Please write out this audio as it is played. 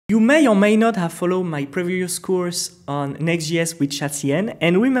You may or may not have followed my previous course on Next.js with ChatCN,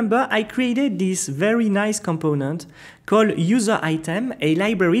 and remember I created this very nice component called UserItem, a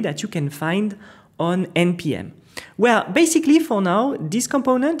library that you can find on NPM. Well, basically for now, this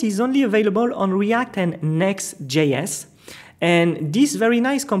component is only available on React and Next.js, and this very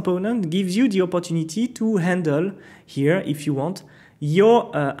nice component gives you the opportunity to handle here, if you want,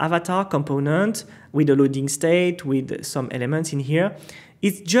 your avatar component with a loading state, with some elements in here.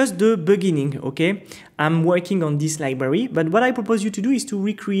 It's just the beginning, okay? I'm working on this library, but what I propose you to do is to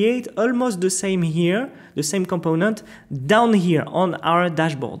recreate almost the same here, the same component, down here on our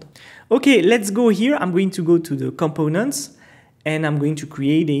dashboard. Okay, let's go here. I'm going to go to the components, and I'm going to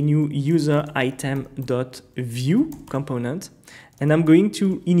create a new UserItem.view component, and I'm going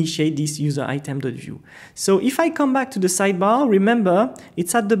to initiate this UserItem.view. So if I come back to the sidebar, remember,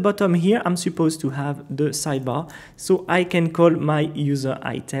 it's at the bottom here. I'm supposed to have the sidebar, so I can call my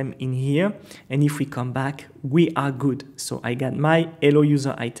UserItem in here, and if we come back, we are good. So I got my hello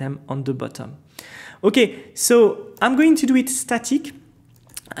UserItem on the bottom. Okay, so I'm going to do it static.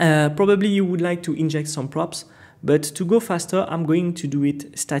 Probably you would like to inject some props, but to go faster, I'm going to do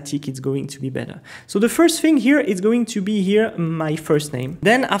it static. It's going to be better. So the first thing here is going to be here my first name.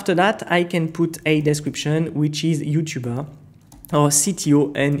 Then after that, I can put a description, which is YouTuber or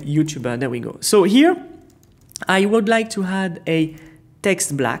CTO and YouTuber. There we go. So here, I would like to add a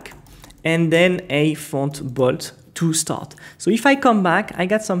text black and then a font bold to start. So if I come back, I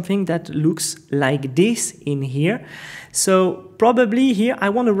got something that looks like this in here. So probably here, I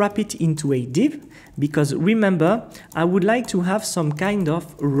want to wrap it into a div, because remember, I would like to have some kind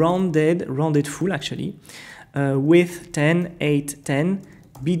of rounded full actually, with 10, 8, 10,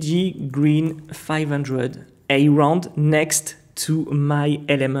 BG green 500, a round next to my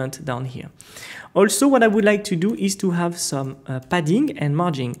element down here. Also, what I would like to do is to have some padding and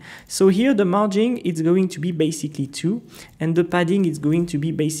margin. So here the margin is going to be basically 2, and the padding is going to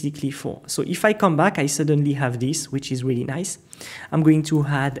be basically 4. So if I come back, I suddenly have this, which is really nice. I'm going to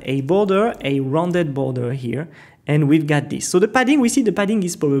add a border, a rounded border here, and we've got this. So the padding, we see the padding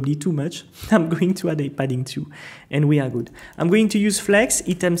is probably too much. I'm going to add a padding too, and we are good. I'm going to use flex,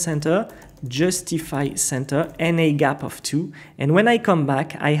 item center, justify center, and a gap of 2. And when I come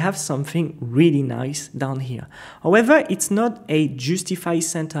back, I have something really nice down here. However, it's not a justify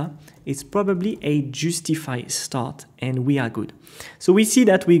center. It's probably a justify start, and we are good. So we see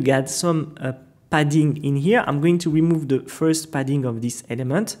that we got some padding in here. I'm going to remove the first padding of this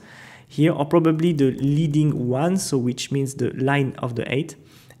element here, or probably the leading one, so which means the line of the 8.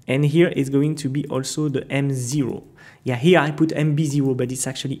 And here is going to be also the M0. Yeah, here I put MB0, but it's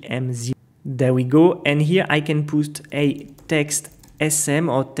actually M0. There we go. And here I can put a text SM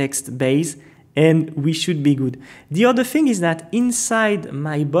or text base, and we should be good. The other thing is that inside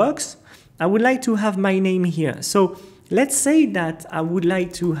my box, I would like to have my name here. So let's say that I would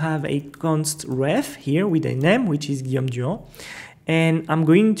like to have a const ref here with a name, which is Guillaume Durand. And I'm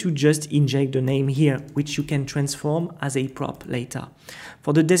going to just inject the name here, which you can transform as a prop later.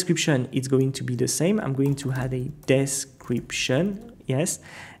 For the description, it's going to be the same. I'm going to add a description, yes.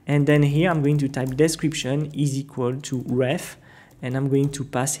 And then here I'm going to type description is equal to ref, and I'm going to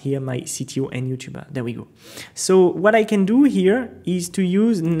pass here my CTO and YouTuber. There we go. So what I can do here is to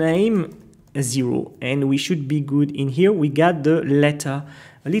use name 0, and we should be good in here. We got the letter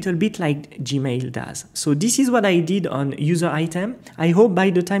a little bit like Gmail does. So this is what I did on UserItem. I hope by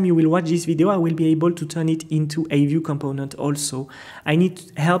the time you will watch this video, I will be able to turn it into a view component also. I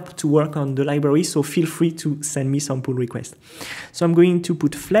need help to work on the library, so feel free to send me some pull requests. So I'm going to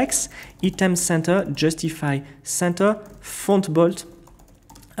put flex, item center, justify center, font bold,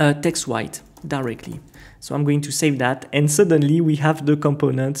 text white directly. So I'm going to save that, and suddenly we have the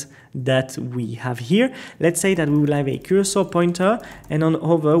component that we have here. Let's say that we would have a cursor pointer, and on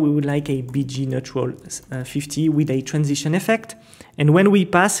hover we would like a BG neutral 50 with a transition effect. And when we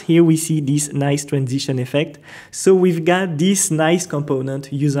pass here, we see this nice transition effect. So we've got this nice component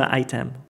UserItem.